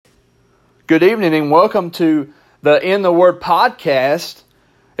Good evening and welcome to the In the Word podcast.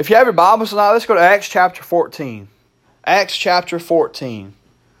 If you have your Bibles tonight, let's go to Acts chapter 14. Acts chapter 14.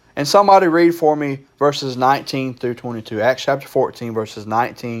 And somebody read for me verses 19 through 22. Acts chapter 14, verses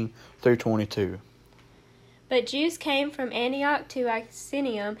 19 through 22. But Jews came from Antioch to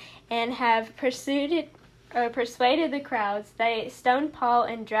Iconium and have persuaded the crowds. They stoned Paul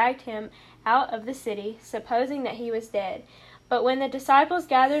and dragged him out of the city, supposing that he was dead. But when the disciples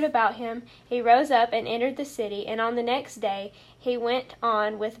gathered about him, he rose up and entered the city, and on the next day he went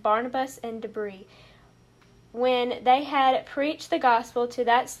on with Barnabas and Debre. When they had preached the gospel to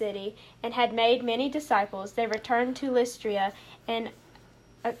that city and had made many disciples, they returned to Lystra and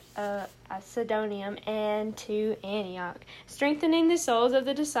Iconium and to Antioch, strengthening the souls of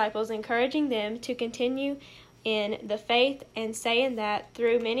the disciples, encouraging them to continue in the faith, and saying that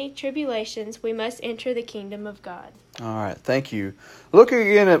through many tribulations we must enter the kingdom of God. All right, thank you. Look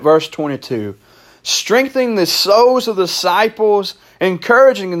again at verse 22. Strengthening the souls of the disciples,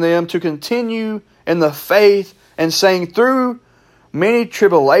 encouraging them to continue in the faith, and saying through many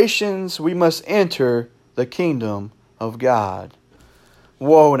tribulations we must enter the kingdom of God.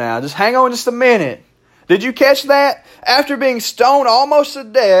 Whoa now, just hang on just a minute. Did you catch that? After being stoned almost to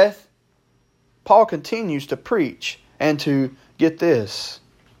death, Paul continues to preach and to, get this,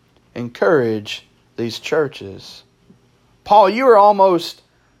 encourage these churches. Paul, you are almost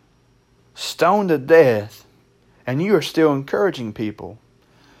stoned to death, and you are still encouraging people.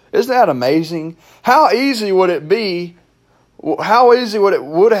 Isn't that amazing? How easy would it be, how easy would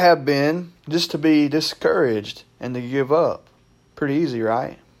it have been just to be discouraged and to give up? Pretty easy,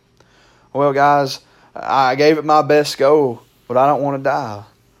 right? Well, guys, I gave it my best go, but I don't want to die.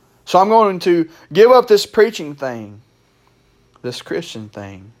 So I'm going to give up this preaching thing, this Christian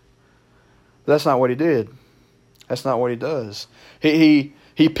thing. But that's not what he did. That's not what he does. He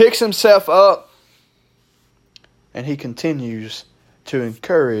picks himself up and he continues to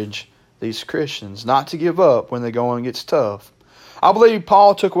encourage these Christians not to give up when the going gets tough. I believe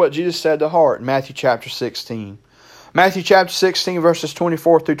Paul took what Jesus said to heart in Matthew chapter 16. Matthew chapter 16, verses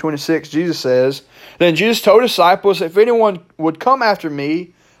 24 through 26, Jesus says, Then Jesus told his disciples, If anyone would come after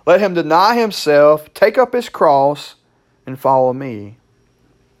me, let him deny himself, take up his cross, and follow me.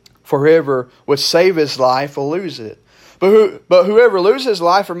 For whoever would save his life will lose it. But whoever loses his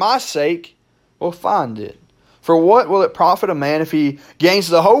life for my sake will find it. For what will it profit a man if he gains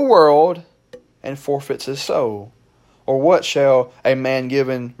the whole world and forfeits his soul? Or what shall a man give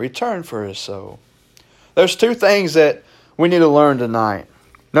in return for his soul? There's two things that we need to learn tonight.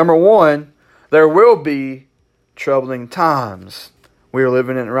 Number one, there will be troubling times. We are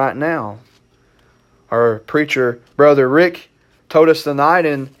living in it right now. Our preacher, Brother Rick, told us tonight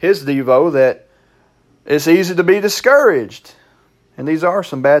in his Devo that it's easy to be discouraged. And these are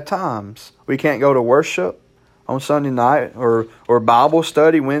some bad times. We can't go to worship on Sunday night or Bible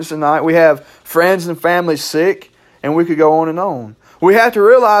study Wednesday night. We have friends and family sick, and we could go on and on. We have to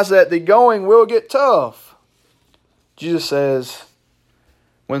realize that the going will get tough. Jesus says,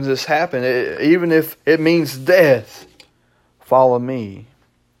 when this happens, even if it means death, follow me.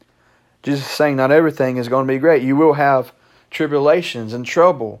 Jesus is saying not everything is going to be great. You will have tribulations and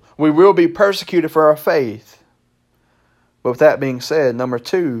trouble. We will be persecuted for our faith. But with that being said, number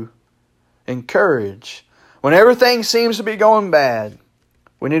two, encourage. When everything seems to be going bad,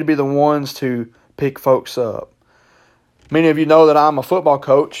 we need to be the ones to pick folks up. Many of you know that I'm a football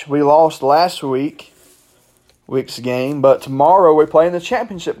coach. We lost last week's game, but tomorrow we're playing the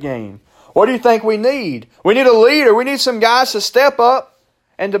championship game. What do you think we need? We need a leader. We need some guys to step up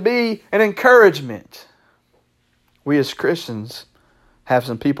and to be an encouragement. We as Christians have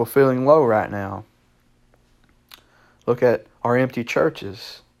some people feeling low right now. Look at our empty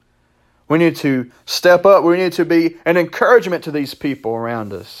churches. We need to step up. We need to be an encouragement to these people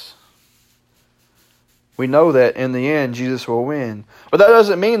around us. We know that in the end, Jesus will win. But that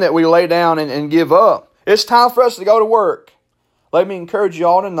doesn't mean that we lay down and give up. It's time for us to go to work. Let me encourage you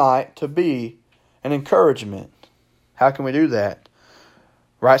all tonight to be an encouragement. How can we do that?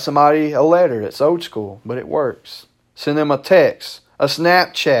 Write somebody a letter. It's old school, but it works. Send them a text, a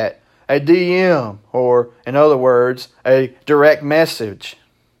Snapchat, a DM, or, in other words, a direct message.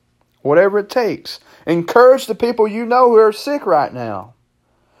 Whatever it takes. Encourage the people you know who are sick right now.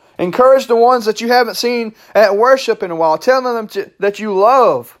 Encourage the ones that you haven't seen at worship in a while. Tell them that you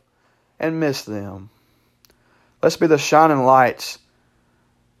love and miss them. Let's be the shining lights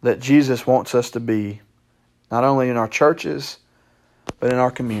that Jesus wants us to be, not only in our churches, but in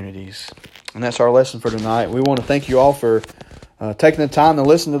our communities. And that's our lesson for tonight. We want to thank you all for taking the time to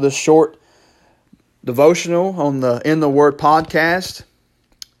listen to this short devotional on the In the Word podcast.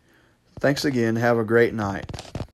 Thanks again. Have a great night.